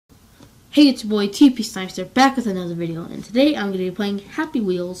Hey, it's your boy TP Snipester back with another video, and today I'm going to be playing Happy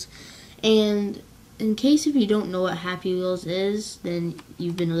Wheels. And in case if you don't know what Happy Wheels is, then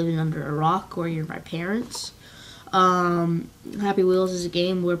you've been living under a rock or you're my parents. Happy Wheels is a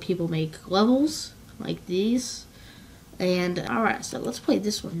game where people make levels like these. And alright, so let's play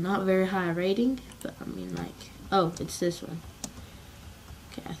this one. Not very high rating, but I mean oh, it's this one.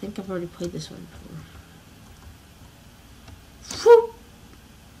 Okay, I think I've already played this one before. Whew!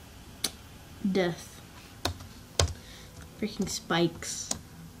 Death. Freaking spikes.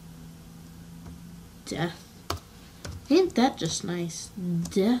 Death. Ain't that just nice?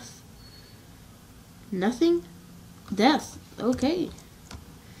 Death. Nothing? Death. Okay.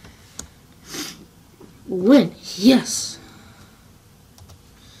 Win. Yes.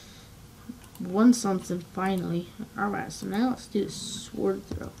 Won something finally. Alright, so now let's do a sword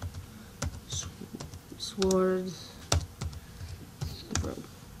throw. Sword throw.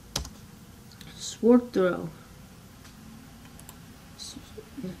 Sword throw.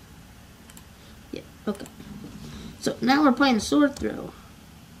 Yeah, okay. So now we're playing sword throw.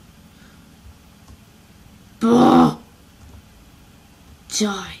 Oh!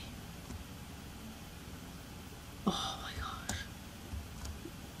 Die. Oh my gosh.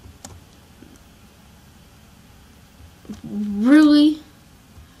 Really?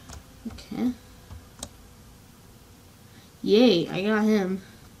 Okay. Yay, I got him.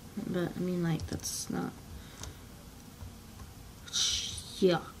 But, I mean, that's not...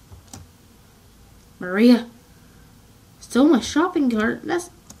 Yeah. Maria! Stole my shopping cart? That's...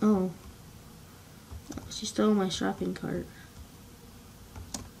 Oh. She stole my shopping cart.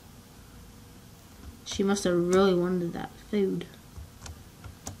 She must have really wanted that food.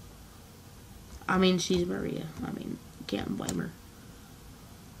 I mean, she's Maria. I mean, can't blame her.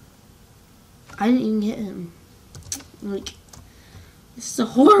 I didn't even hit him. This is a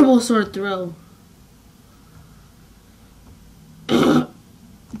horrible sword throw.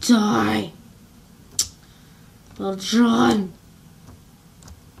 Die. Well done.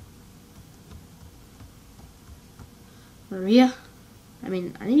 Maria? I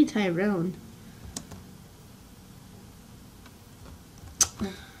mean, I need Tyrone.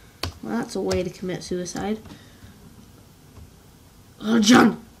 Well, that's a way to commit suicide. Oh,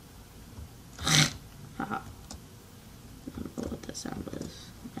 John! Haha. Sound is.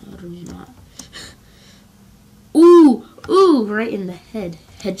 I do not. Ooh! Ooh! Right in the head.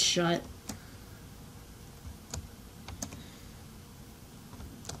 Headshot.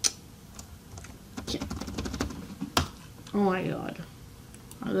 Okay. Oh my god.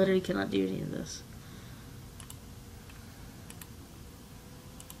 I literally cannot do any of this.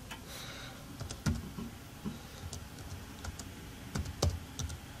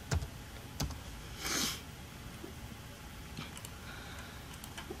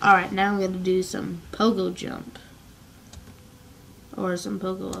 Alright, now I'm going to do some pogo jump. Or some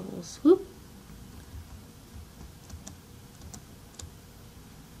pogo levels. Whoop.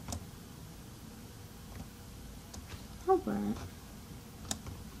 Alright.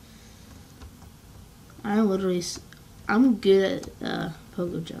 I'm good at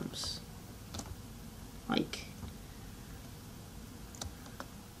pogo jumps.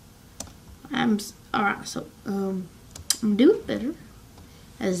 Alright, so, I'm doing better.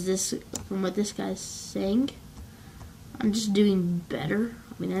 From what this guy's saying, I'm just doing better.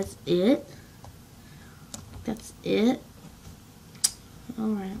 I mean, that's it. That's it.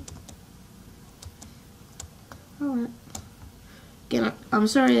 Alright. Alright. Again, I'm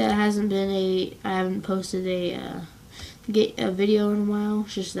sorry that I haven't posted a video in a while.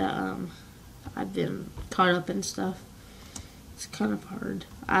 It's just that, I've been caught up in stuff. It's kind of hard.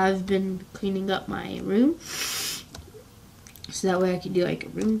 I've been cleaning up my room. So that way I could do a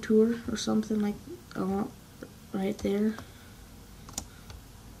room tour or something right there.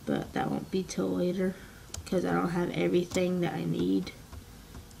 But that won't be till later because I don't have everything that I need.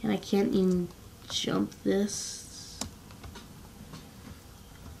 And I can't even jump this.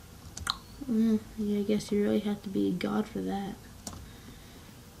 Yeah, I guess you really have to be a god for that.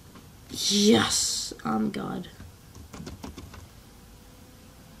 Yes, I'm God.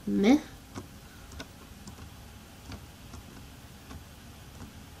 Meh.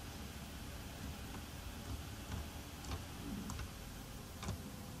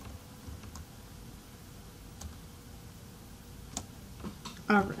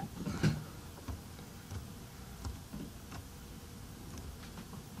 Alright.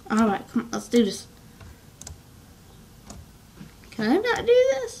 Alright, come on, let's do this. Can I not do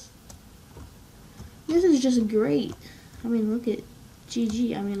this? This is just great. I mean, look at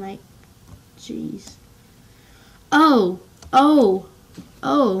GG. I mean, jeez. Oh,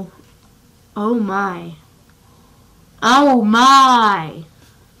 Oh my. Oh my.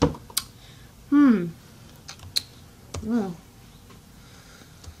 Well,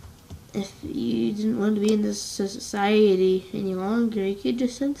 if you didn't want to be in this society any longer, you could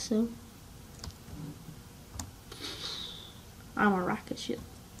just said so. I'm a rocket ship.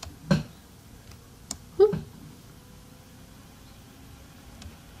 Whoop.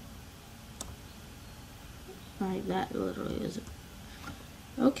 Like that literally is it.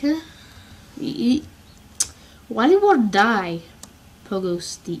 Okay. Why do you want to die?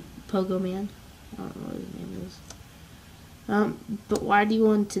 Pogo Man? I don't know what his name is. But why do you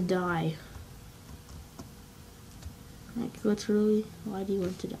want to die? Like, literally, why do you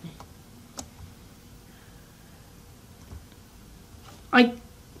want to die?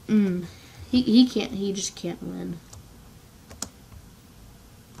 He can't, he just can't win.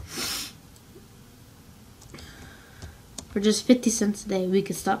 For just 50 cents a day, we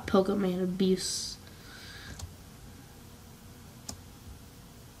could stop Pokemon abuse.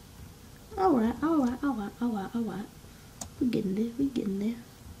 Alright. We're getting there.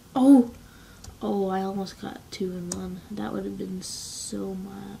 Oh, I almost got 2 in 1. That would have been so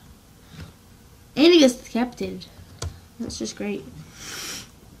mad. And he gets decapitated. That's just great.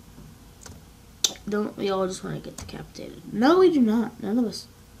 Don't we all just want to get decapitated? No, we do not. None of us.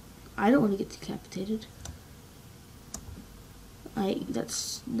 I don't want to get decapitated.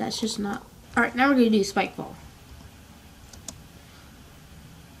 That's just not. Alright, now we're going to do Spike Ball.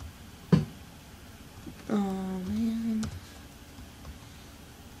 Oh, man.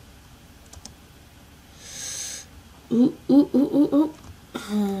 Ooh.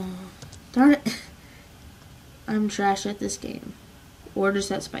 Oh, darn it. I'm trash at this game. Or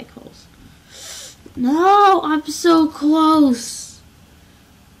just at Spike Balls. No, I'm so close.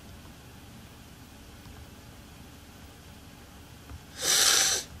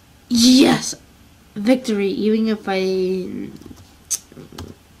 Yes, victory. Even if I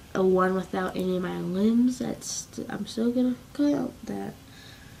won without any of my limbs, I'm still gonna count that.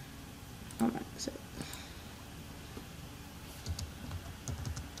 Alright, so.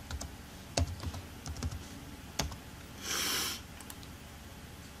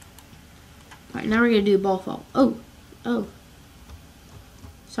 Alright, now we're gonna do ball fall. Oh.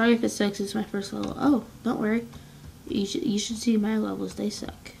 Sorry if it sucks, it's my first level. Oh, don't worry. You should see my levels, they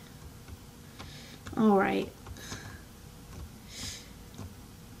suck. Alright.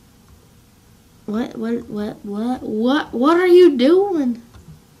 What are you doing?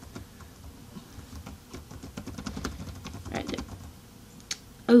 Right there.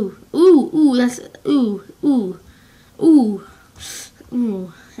 Ooh, that's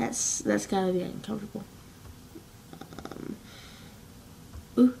gotta be uncomfortable.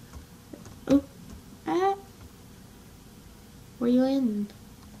 Where you landing?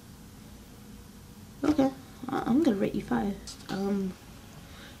 Okay, I'm gonna rate you 5.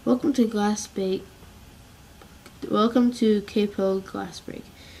 Welcome to Glass Break. Welcome to Capo Glass Break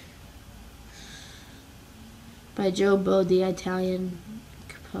by Joe Bo, the Italian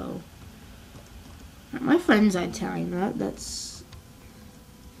Capo. My friend's Italian. It's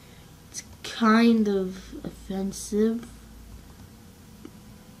kind of offensive.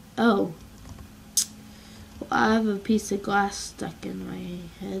 Oh. Well, I have a piece of glass stuck in my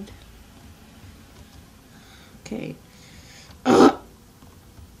head. Okay.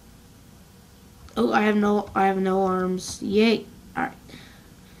 Oh, I have no arms. Yay. Alright.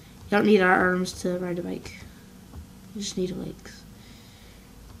 You don't need our arms to ride a bike. You just need legs.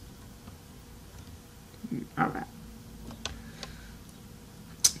 Alright.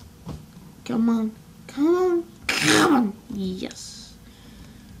 Come on. Yes.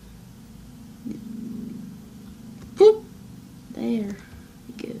 Boop. There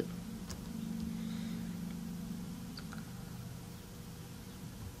we go.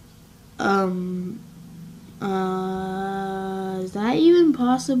 Is that even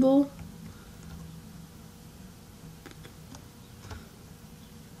possible?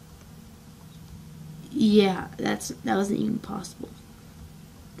 Yeah, that wasn't even possible.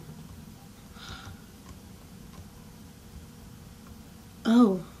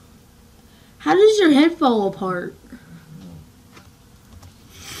 Oh. How does your head fall apart?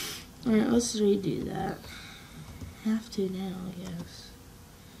 Alright, let's redo that. Have to now, I guess.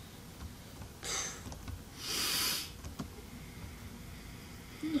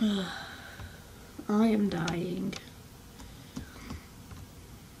 I am dying.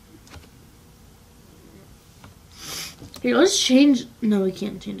 Here, let's change. No, we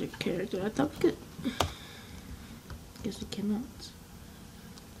can't change a character. I thought we could. Guess we cannot.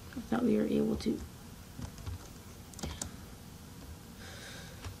 I thought we were able to.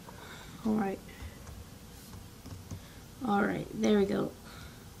 Alright. Alright, there we go.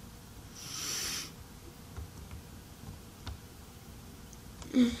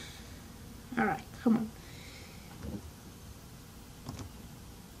 Alright, come on.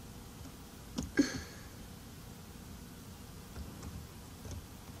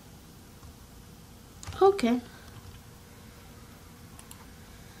 Okay.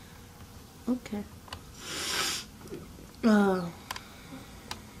 Okay.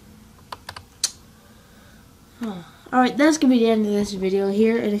 Alright, that's gonna be the end of this video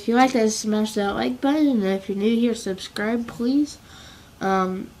here. And if you like that, smash that like button. And if you're new here, subscribe, please.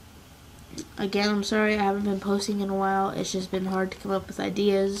 Again, I'm sorry I haven't been posting in a while. It's just been hard to come up with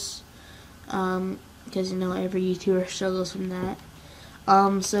ideas. Because, you know, every YouTuber struggles from that.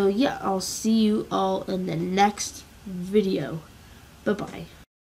 So, yeah, I'll see you all in the next video. Bye-bye.